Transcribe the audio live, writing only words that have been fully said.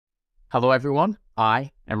Hello, everyone.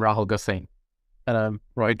 I am Rahul Gosain. And I'm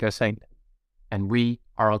Rohit Gosain. And we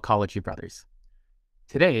are Oncology Brothers.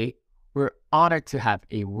 Today, we're honored to have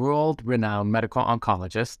a world-renowned medical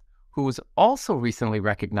oncologist who was also recently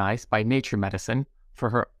recognized by Nature Medicine for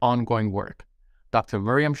her ongoing work, Dr.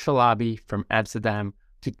 Myriam Chalabi from Amsterdam,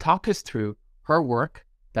 to talk us through her work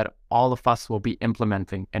that all of us will be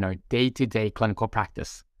implementing in our day-to-day clinical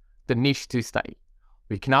practice, the NICHE-2 study.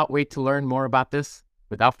 We cannot wait to learn more about this.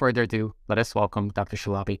 Without further ado, let us welcome Dr.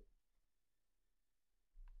 Chalabi.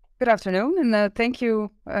 Good afternoon, and thank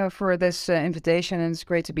you for this invitation, and it's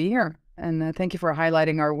great to be here. And thank you for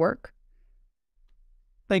highlighting our work.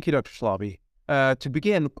 Thank you, Dr. Chalabi. To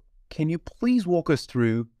begin, can you please walk us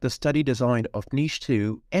through the study design of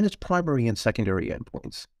NICHE-2 and its primary and secondary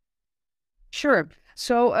endpoints? Sure.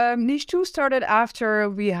 So NICHE-2 started after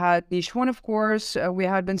we had NICHE-1, of course. We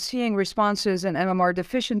had been seeing responses in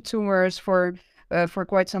MMR-deficient tumors for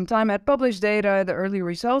quite some time. I had published data, the early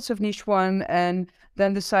results of NICHE-1, and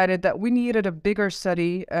then decided that we needed a bigger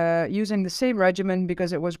study using the same regimen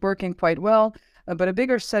because it was working quite well, but a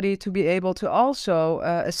bigger study to be able to also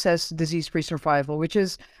assess disease-free survival, which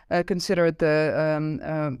is considered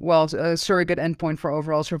the surrogate endpoint for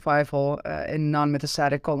overall survival in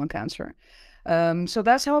non-metastatic colon cancer. So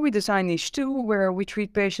that's how we designed NICHE-2, where we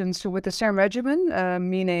treat patients with the same regimen,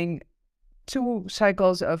 meaning 2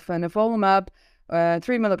 cycles of nivolumab,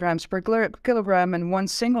 3 milligrams per kilogram, and 1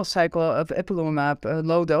 single cycle of ipilimumab,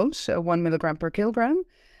 low dose, 1 milligram per kilogram.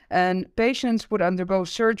 And patients would undergo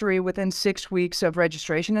surgery within 6 weeks of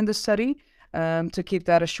registration in the study to keep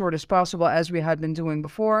that as short as possible, as we had been doing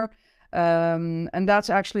before. And that's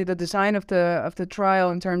actually the design of the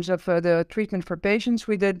trial in terms of the treatment for patients.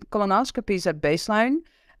 We did colonoscopies at baseline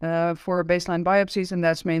for baseline biopsies, and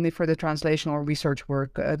that's mainly for the translational research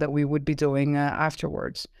work that we would be doing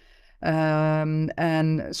afterwards.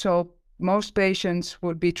 And so most patients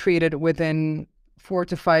would be treated within 4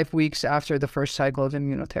 to 5 weeks after the first cycle of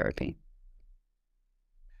immunotherapy.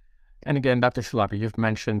 And again, Dr. Chalabi, you've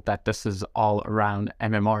mentioned that this is all around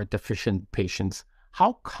MMR-deficient patients.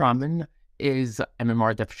 How common is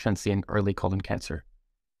MMR deficiency in early colon cancer?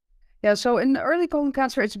 Yeah, so in early colon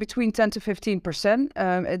cancer, it's between 10 to 15%.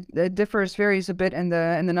 It varies a bit in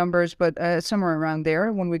the numbers, but somewhere around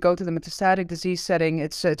there. When we go to the metastatic disease setting,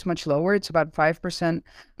 it's much lower. It's about 5%.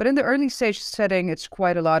 But in the early stage setting, it's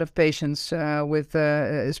quite a lot of patients with,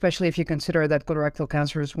 especially if you consider that colorectal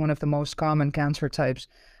cancer is one of the most common cancer types.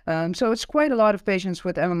 So it's quite a lot of patients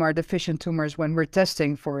with MMR deficient tumors when we're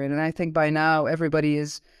testing for it. And I think by now everybody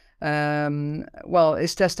is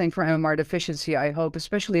testing for MMR deficiency, I hope,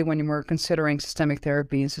 especially when we're considering systemic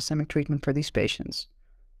therapy and systemic treatment for these patients.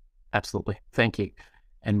 Absolutely. Thank you.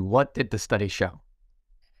 And what did the study show?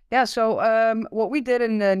 Yeah, so what we did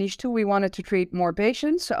in NICHE-2, we wanted to treat more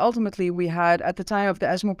patients. Ultimately, we had, at the time of the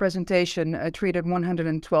ESMO presentation, treated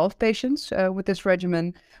 112 patients with this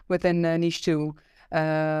regimen within NICHE-2.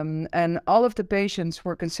 And all of the patients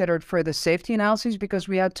were considered for the safety analyses because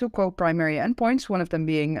we had 2 co-primary endpoints, one of them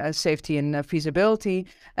being safety and feasibility,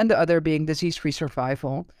 and the other being disease-free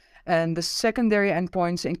survival. And the secondary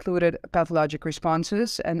endpoints included pathologic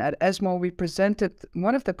responses. And at ESMO, we presented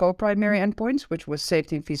one of the co-primary endpoints, which was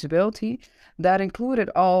safety and feasibility. That included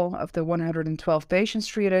all of the 112 patients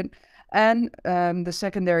treated. And the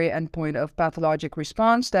secondary endpoint of pathologic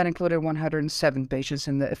response, that included 107 patients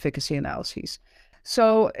in the efficacy analyses.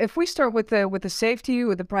 So if we start with the safety,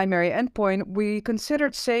 with the primary endpoint, we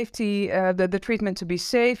considered safety, the treatment to be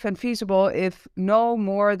safe and feasible if no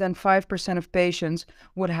more than 5% of patients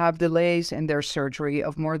would have delays in their surgery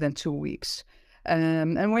of more than 2 weeks.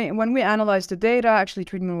 And when we analyzed the data, actually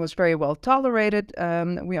treatment was very well tolerated.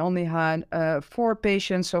 We only had 4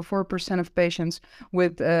 patients, so 4% of patients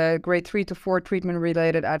with grade 3 to 4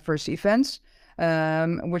 treatment-related adverse events.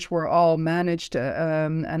 Which were all managed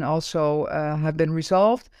and also have been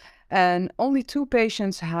resolved. And only 2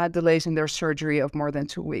 patients had delays in their surgery of more than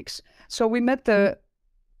 2 weeks. So we met the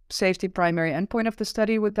safety primary endpoint of the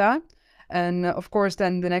study with that. And of course,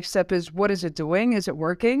 then the next step is, what is it doing? Is it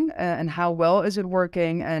working? And how well is it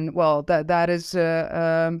working? And well, that is,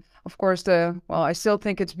 of course, I still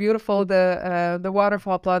think it's beautiful, the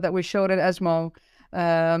waterfall plot that we showed at ESMO.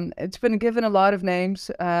 It's been given a lot of names.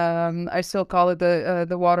 I still call it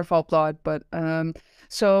the waterfall plot, but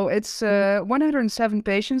so it's 107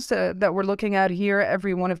 patients that we're looking at here.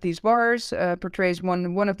 Every one of these bars portrays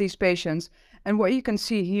one of these patients, and what you can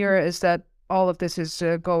see here is that all of this is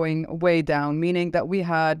going way down, meaning that we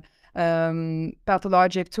had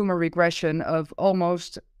pathologic tumor regression of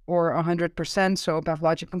almost or 100%, so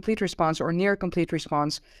pathologic complete response or near complete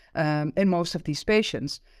response in most of these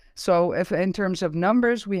patients. So if in terms of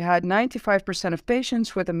numbers, we had 95% of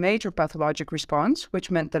patients with a major pathologic response,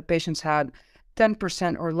 which meant that patients had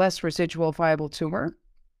 10% or less residual viable tumor.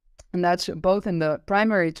 And that's both in the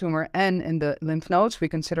primary tumor and in the lymph nodes. We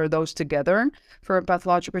consider those together for a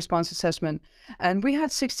pathologic response assessment. And we had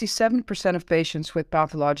 67% of patients with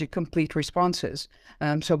pathologic complete responses.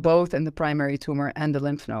 So both in the primary tumor and the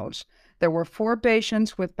lymph nodes. There were 4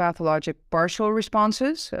 patients with pathologic partial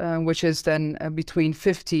responses, which is then between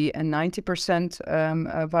 50 and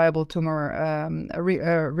 90% viable tumor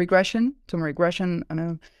regression,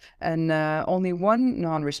 and only 1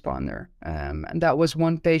 non-responder. And that was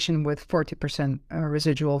 1 patient with 40%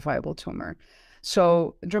 residual viable tumor.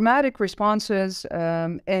 So dramatic responses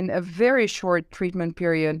in a very short treatment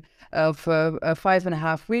period of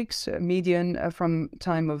 5.5 weeks, median from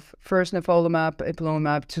time of first nivolumab,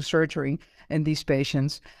 ipilimumab to surgery in these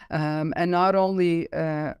patients. And not only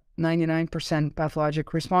 99%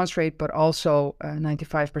 pathologic response rate, but also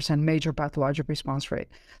 95% major pathologic response rate.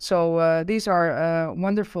 So these are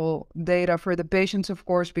wonderful data for the patients, of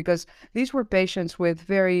course, because these were patients with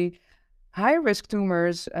very high-risk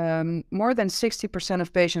tumors. More than 60%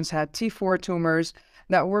 of patients had T4 tumors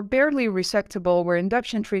that were barely resectable, where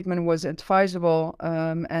induction treatment was advisable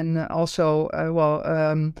and also,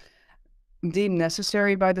 deemed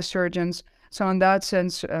necessary by the surgeons. So in that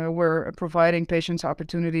sense, we're providing patients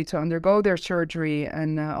opportunity to undergo their surgery,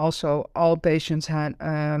 and also all patients had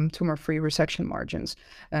tumor-free resection margins.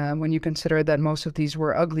 When you consider that most of these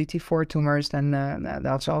were ugly T4 tumors, then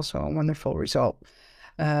that's also a wonderful result.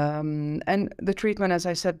 And the treatment, as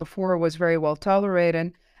I said before, was very well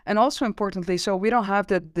tolerated. And also importantly, so we don't have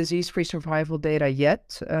the disease-free survival data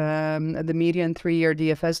yet, the median 3-year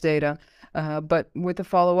DFS data, but with the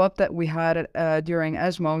follow-up that we had during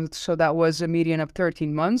ESMO, so that was a median of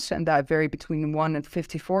 13 months, and that varied between 1 and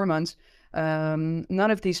 54 months. None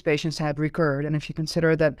of these patients had recurred. And if you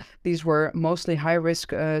consider that these were mostly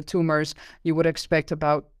high-risk tumors, you would expect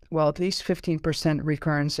about at least 15%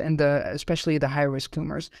 recurrence in especially the high-risk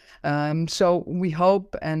tumors. So we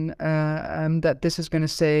hope that this is going to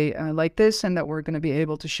stay like this, and that we're going to be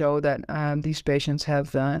able to show that these patients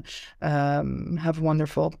have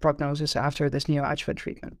wonderful prognosis after this neoadjuvant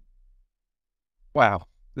treatment. Wow,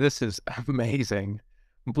 this is amazing.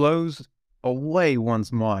 Blows away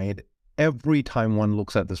one's mind every time one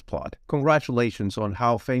looks at this plot. Congratulations on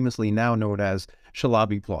how famously now known as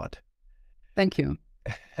Chalabi plot. Thank you.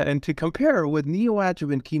 And to compare with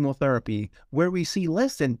neoadjuvant chemotherapy, where we see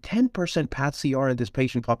less than 10% PathCR in this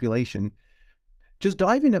patient population, just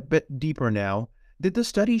diving a bit deeper now, did the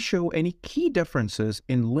study show any key differences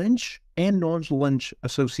in Lynch and non-Lynch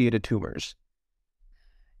associated tumors?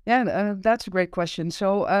 Yeah, that's a great question.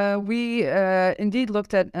 So we indeed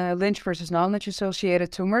looked at Lynch versus non-Lynch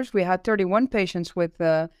associated tumors. We had 31 patients with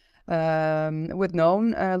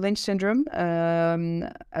known Lynch syndrome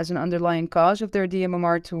as an underlying cause of their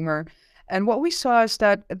dMMR tumor. And what we saw is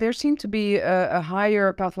that there seemed to be a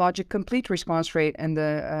higher pathologic complete response rate in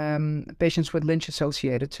the patients with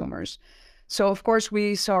Lynch-associated tumors. So, of course,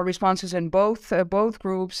 we saw responses in both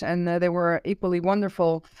groups, and they were equally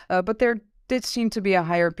wonderful. But there did seem to be a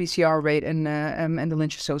higher PCR rate in the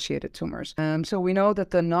Lynch-associated tumors. So we know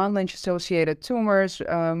that the non-Lynch-associated tumors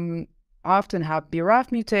often have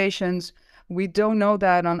BRAF mutations. We don't know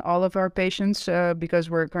that on all of our patients because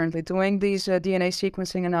we're currently doing these DNA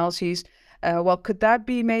sequencing analyses. Could that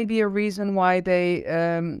be maybe a reason why they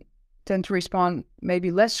tend to respond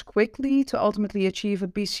maybe less quickly to ultimately achieve a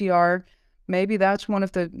PCR? Maybe that's one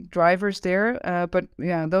of the drivers there. But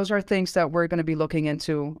yeah, those are things that we're going to be looking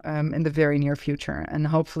into in the very near future. And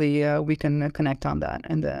hopefully we can connect on that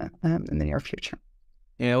in the near future.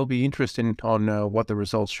 Yeah, it'll be interesting on what the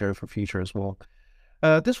results show for future as well.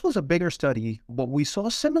 This was a bigger study, but we saw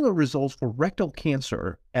similar results for rectal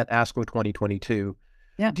cancer at ASCO 2022.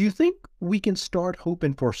 Yeah. Do you think we can start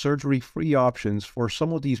hoping for surgery-free options for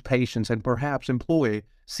some of these patients and perhaps employ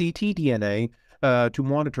ctDNA to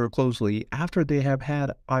monitor closely after they have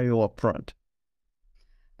had IO up front?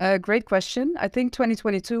 Great question. I think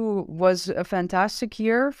 2022 was a fantastic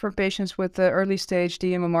year for patients with early-stage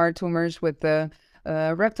dMMR tumors with the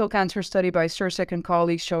rectal cancer study by Sursek and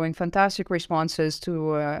colleagues showing fantastic responses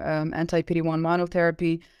to anti-PD-1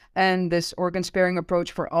 monotherapy and this organ-sparing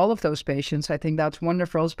approach for all of those patients. I think that's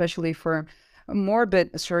wonderful, especially for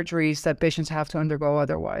morbid surgeries that patients have to undergo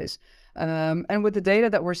otherwise. And with the data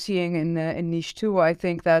that we're seeing in NICHE-2, I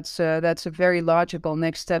think that's a very logical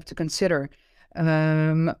next step to consider.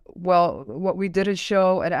 Well, what we didn't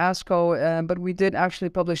show at ASCO, but we did actually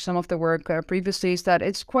publish some of the work previously, is that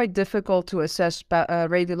it's quite difficult to assess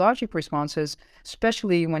radiologic responses,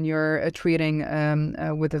 especially when you're treating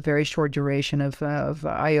with a very short duration of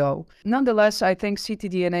IO. Nonetheless, I think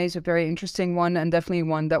ctDNA is a very interesting one and definitely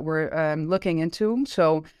one that we're looking into.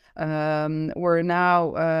 So we're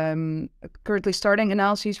now currently starting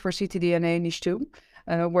analyses for ctDNA NICHE-2.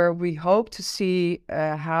 Where we hope to see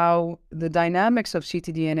how the dynamics of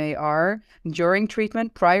ctDNA are during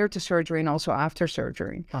treatment, prior to surgery, and also after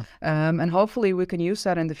surgery. And hopefully we can use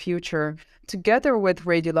that in the future together with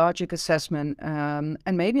radiologic assessment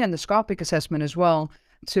and maybe endoscopic assessment as well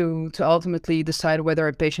to ultimately decide whether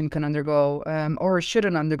a patient can undergo or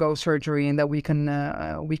shouldn't undergo surgery, and that we can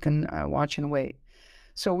watch and wait.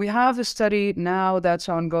 So we have a study now that's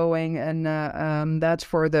ongoing, and that's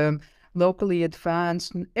for the locally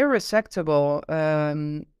advanced, irresectable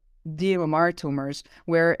DMMR tumors,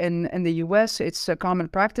 where in the US, it's a common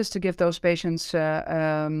practice to give those patients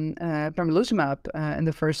pembrolizumab in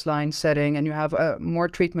the first line setting, and you have more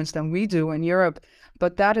treatments than we do in Europe.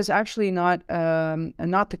 But that is actually not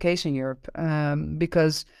the case in Europe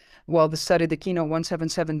because, well, the study, the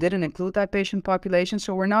KEYNOTE-177, didn't include that patient population.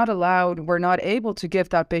 So we're not able to give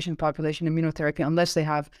that patient population immunotherapy unless they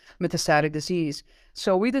have metastatic disease.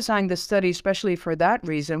 So we designed this study especially for that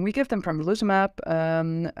reason. We give them pembrolizumab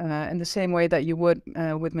in the same way that you would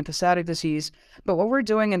with metastatic disease. But what we're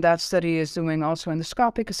doing in that study is doing also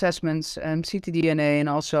endoscopic assessments, ctDNA, and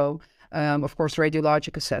also, of course,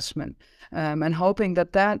 radiologic assessment. And hoping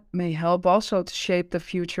that that may help also to shape the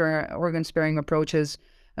future organ-sparing approaches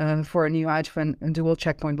for a neoadjuvant and dual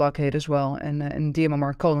checkpoint blockade as well in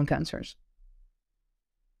DMMR colon cancers.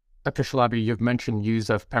 Dr. Chalabi, you've mentioned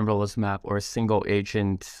use of pembrolizumab or single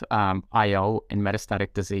agent IO in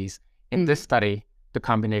metastatic disease. In this study, the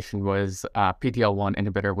combination was PD-L1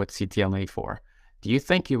 inhibitor with CTLA-4. Do you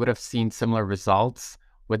think you would have seen similar results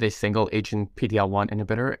with a single agent PD-L1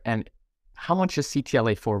 inhibitor? And how much is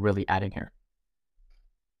CTLA-4 really adding here?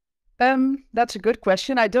 That's a good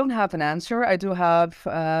question. I don't have an answer. I do have,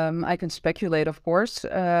 I can speculate, of course.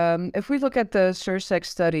 If we look at the SURSEX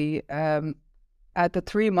study, at the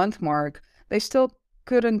 3-month mark, they still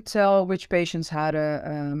couldn't tell which patients had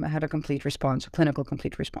a complete response, a clinical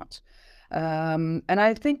complete response. And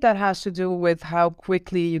I think that has to do with how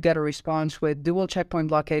quickly you get a response with dual checkpoint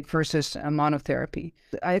blockade versus monotherapy.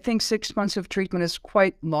 I think 6 months of treatment is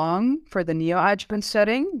quite long for the neoadjuvant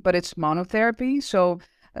setting, but it's monotherapy. So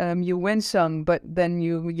you win some, but then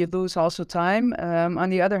you lose also time. On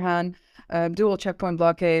the other hand, dual checkpoint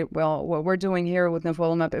blockade, well, what we're doing here with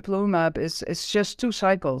nivolumab, ipilimumab is just 2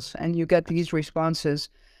 cycles, and you get these responses.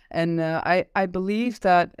 And I believe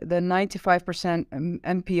that the 95%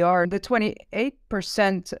 MPR, the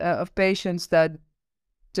 28% of patients that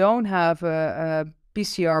don't have a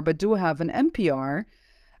PCR but do have an MPR,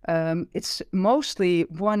 it's mostly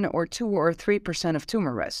 1 or 2 or 3% of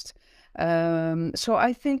tumor rest. So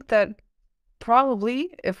I think that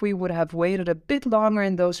probably if we would have waited a bit longer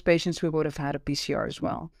in those patients, we would have had a PCR as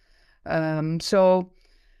well. So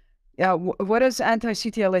yeah, what is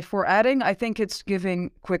anti-CTLA-4 adding? I think it's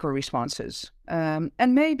giving quicker responses and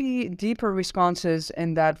maybe deeper responses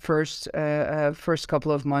in that first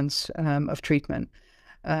couple of months of treatment.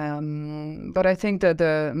 But I think that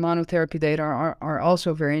the monotherapy data are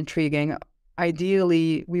also very intriguing.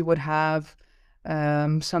 Ideally, we would have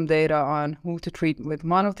some data on who to treat with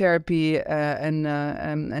monotherapy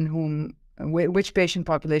and which patient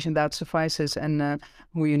population that suffices, and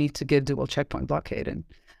who you need to give dual checkpoint blockade in.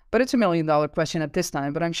 But it's $1 million question at this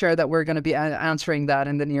time, but I'm sure that we're going to be answering that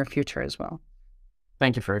in the near future as well.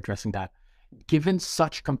 Thank you for addressing that. Given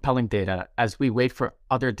such compelling data, as we wait for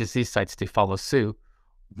other disease sites to follow suit,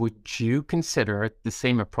 would you consider the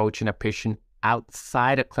same approach in a patient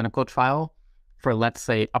outside a clinical trial for, let's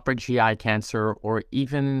say, upper GI cancer, or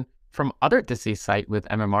even from other disease site with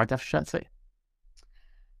MMR deficiency?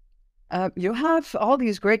 You have all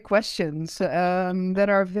these great questions that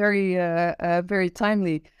are very, very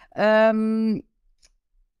timely.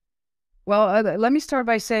 Well, let me start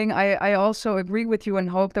by saying I also agree with you and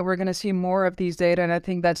hope that we're going to see more of these data, and I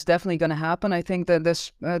think that's definitely going to happen. I think that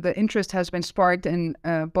the interest has been sparked in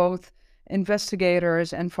both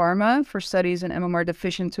investigators and pharma for studies in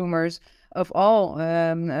MMR-deficient tumors of all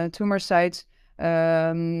tumor sites.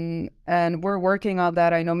 And we're working on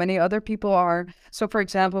that. I know many other people are. So, for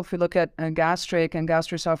example, if we look at gastric and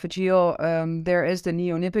gastroesophageal, there is the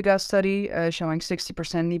NEO-NIPIGA study showing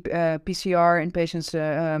 60% PCR in patients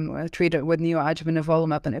treated with neoadjuvant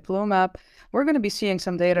nivolumab and ipilimumab. We're going to be seeing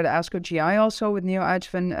some data at ASCO GI also with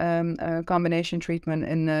neoadjuvant combination treatment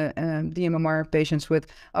in DMMR patients with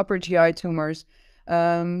upper GI tumors.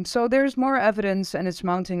 So there's more evidence and it's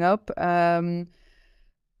mounting up.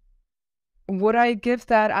 Would I give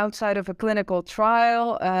that outside of a clinical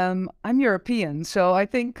trial? I'm European, so I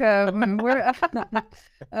think we're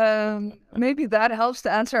maybe that helps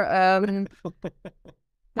to answer.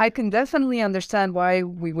 I can definitely understand why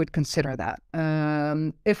we would consider that.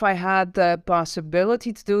 If I had the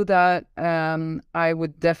possibility to do that, I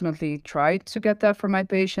would definitely try to get that for my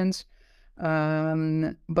patients.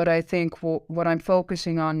 But I think what I'm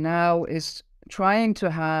focusing on now is trying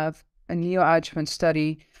to have a neoadjuvant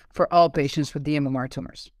study for all patients with DMMR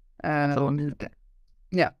tumors.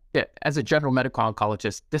 Yeah. As a general medical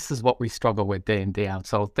oncologist, this is what we struggle with day in, day out.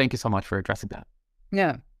 So thank you so much for addressing that.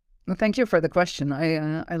 Yeah. Well, thank you for the question.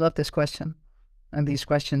 I love this question and these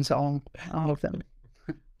questions, all of them.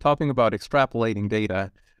 Talking about extrapolating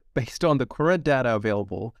data, based on the current data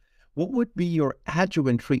available, what would be your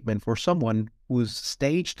adjuvant treatment for someone who's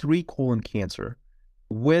stage 3 colon cancer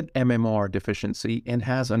with MMR deficiency and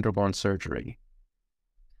has undergone surgery?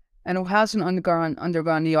 And who hasn't undergone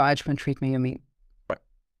neoadjuvant treatment, you mean? Right.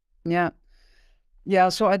 Yeah. Yeah,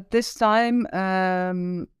 so at this time,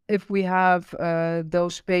 if we have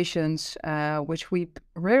those patients, which we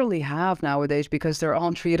rarely have nowadays because they're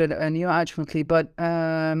all treated neoadjuvantly, but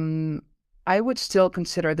I would still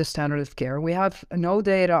consider the standard of care. We have no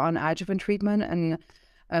data on adjuvant treatment, and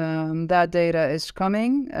that data is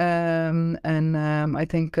coming. I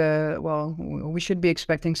think, well, we should be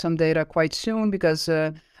expecting some data quite soon because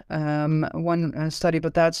one study,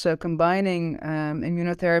 but that's combining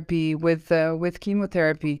immunotherapy with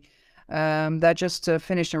chemotherapy. That just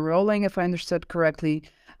finished enrolling, if I understood correctly.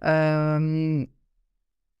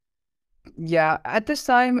 Yeah, at this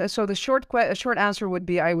time, so the short answer would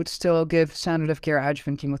be I would still give standard of care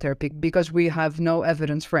adjuvant chemotherapy because we have no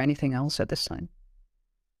evidence for anything else at this time.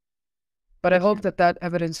 But I hope that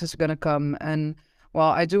evidence is going to come. And, well,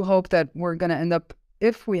 I do hope that we're going to end up,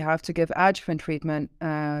 if we have to give adjuvant treatment,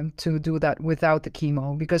 to do that without the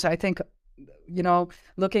chemo. Because I think, you know,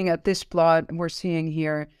 looking at this plot we're seeing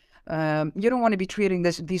here, you don't want to be treating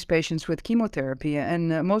these patients with chemotherapy.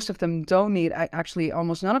 And most of them don't need, actually,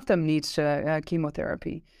 almost none of them needs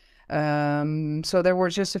chemotherapy. So there were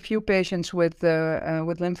just a few patients with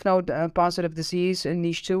lymph node positive disease in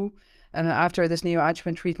NICHE-2. After this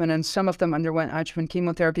neoadjuvant treatment, and some of them underwent adjuvant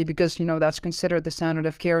chemotherapy because, you know, that's considered the standard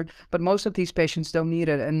of care, but most of these patients don't need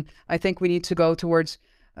it. And I think we need to go towards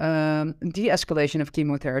de-escalation of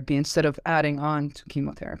chemotherapy instead of adding on to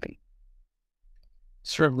chemotherapy.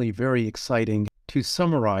 Certainly very exciting. To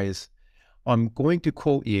summarize, I'm going to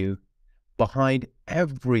quote you, behind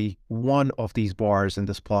every one of these bars in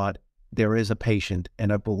this plot, there is a patient,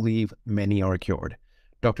 and I believe many are cured.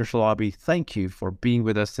 Dr. Chalabi, thank you for being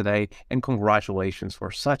with us today, and congratulations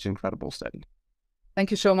for such incredible study.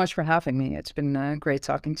 Thank you so much for having me. It's been great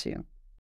talking to you.